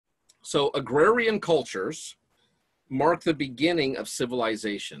So agrarian cultures mark the beginning of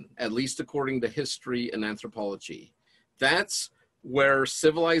civilization, at least according to history and anthropology. That's where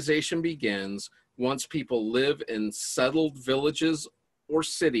civilization begins once people live in settled villages or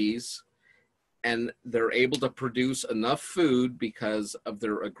cities and they're able to produce enough food because of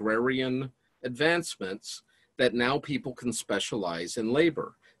their agrarian advancements that now people can specialize in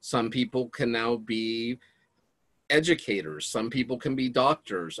labor. Some people can now be educators, some people can be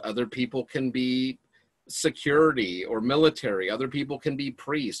doctors, other people can be security or military, other people can be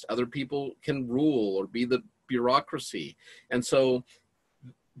priests, other people can rule or be the bureaucracy. And so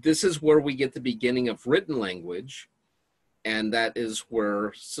this is where we get the beginning of written language. And that is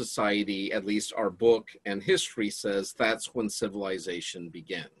where society, at least our book and history says, that's when civilization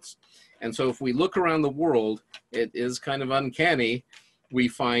begins. And so if we look around the world, it is kind of uncanny. We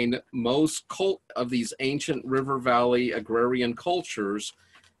find most of these ancient river valley agrarian cultures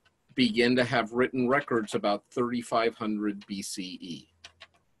begin to have written records about 3500 BCE.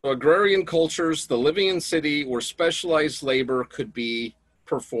 So agrarian cultures, the living in city where specialized labor could be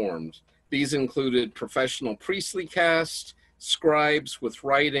performed. These included professional priestly caste, scribes with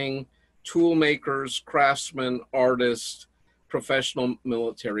writing, tool makers, craftsmen, artists, professional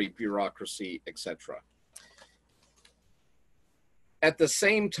military bureaucracy, etc. At the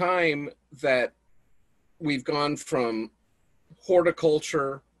same time that we've gone from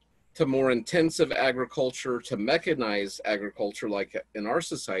horticulture to more intensive agriculture to mechanized agriculture, like in our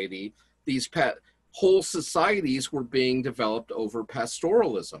society, these whole societies were being developed over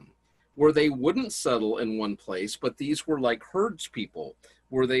pastoralism, where they wouldn't settle in one place, but these were like herds people,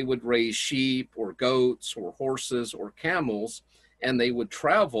 where they would raise sheep or goats or horses or camels, and they would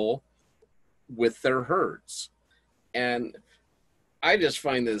travel with their herds. And I just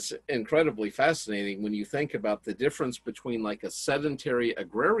find this incredibly fascinating when you think about the difference between like a sedentary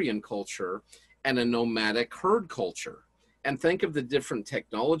agrarian culture and a nomadic herd culture. And think of the different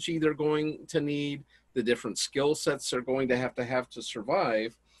technology they're going to need, the different skill sets they're going to have to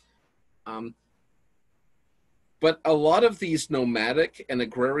survive. But a lot of these nomadic and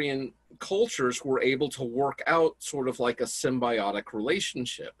agrarian cultures were able to work out sort of like a symbiotic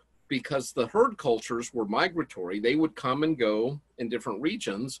relationship, because the herd cultures were migratory. They would come and go in different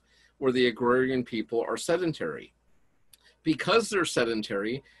regions, where the agrarian people are sedentary. Because they're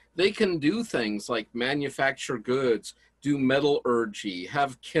sedentary, they can do things like manufacture goods, do metallurgy,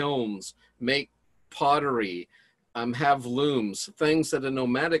 have kilns, make pottery, have looms, things that a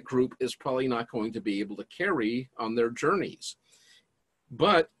nomadic group is probably not going to be able to carry on their journeys.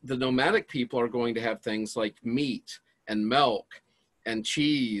 But the nomadic people are going to have things like meat and milk and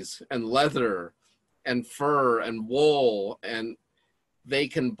cheese and leather and fur and wool, and they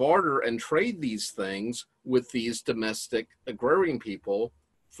can barter and trade these things with these domestic agrarian people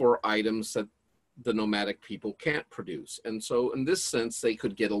for items that the nomadic people can't produce. And so in this sense, they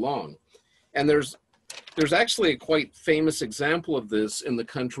could get along. And there's actually a quite famous example of this in the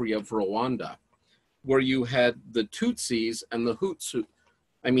country of Rwanda, where you had the Tutsis and the Hutsu,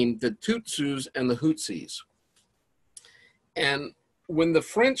 the Tutsus and the Hutsis. And when the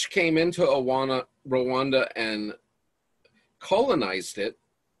French came into Rwanda and colonized it,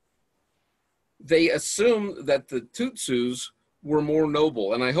 they assumed that the Tutsus were more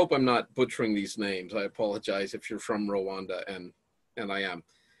noble. And I hope I'm not butchering these names. I apologize if you're from Rwanda, and I am.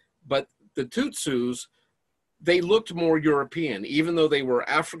 But the Tutsus, they looked more European. Even though they were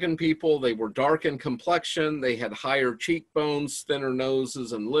African people, they were dark in complexion, they had higher cheekbones, thinner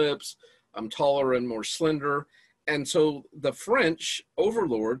noses and lips, taller and more slender. And so the French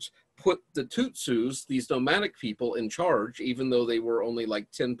overlords put the Tutsus, these nomadic people, in charge, even though they were only like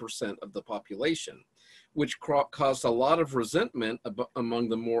 10% of the population, which caused a lot of resentment among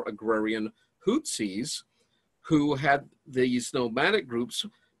the more agrarian Hutsis, who had these nomadic groups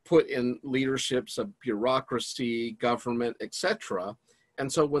put in leaderships of bureaucracy, government, etc.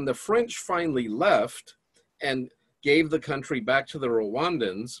 And so when the French finally left and gave the country back to the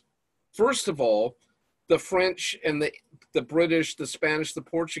Rwandans, first of all, the French and the British, the Spanish, the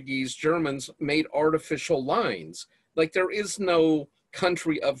Portuguese, Germans made artificial lines. Like, there is no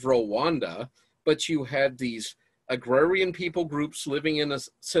country of Rwanda, but you had these agrarian people groups living in a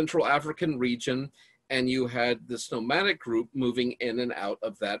Central African region, and you had this nomadic group moving in and out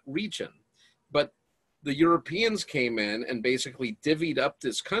of that region. But the Europeans came in and basically divvied up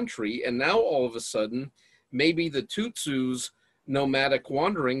this country, and now all of a sudden, maybe the Tutsis' nomadic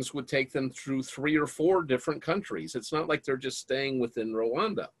wanderings would take them through 3 or 4 different countries. It's not like they're just staying within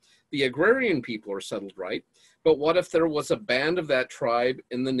Rwanda. The agrarian people are settled, right? But what if there was a band of that tribe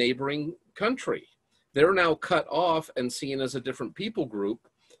in the neighboring country? They're now cut off and seen as a different people group,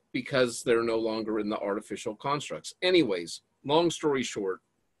 because they're no longer in the artificial constructs. Anyways, long story short,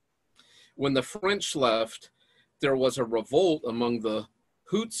 when the French left, there was a revolt among the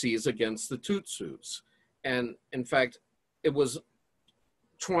Hutsis against the Tutsis. And in fact, it was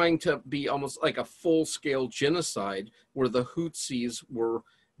trying to be almost like a full-scale genocide where the Hutsis were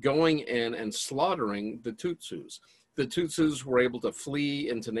going in and slaughtering the Tutsis. The Tutsis were able to flee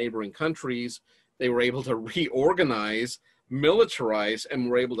into neighboring countries. They were able to reorganize, militarize, and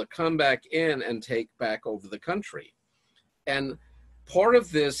were able to come back in and take back over the country. And part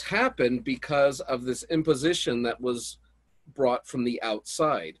of this happened because of this imposition that was brought from the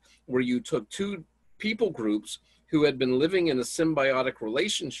outside, where you took two people groups who had been living in a symbiotic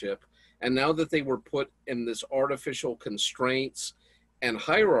relationship, and now that they were put in this artificial constraints and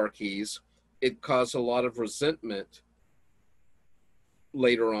hierarchies, it caused a lot of resentment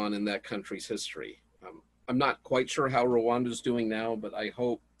later on in that country's history. I'm not quite sure how Rwanda's doing now, but I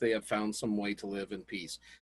hope they have found some way to live in peace.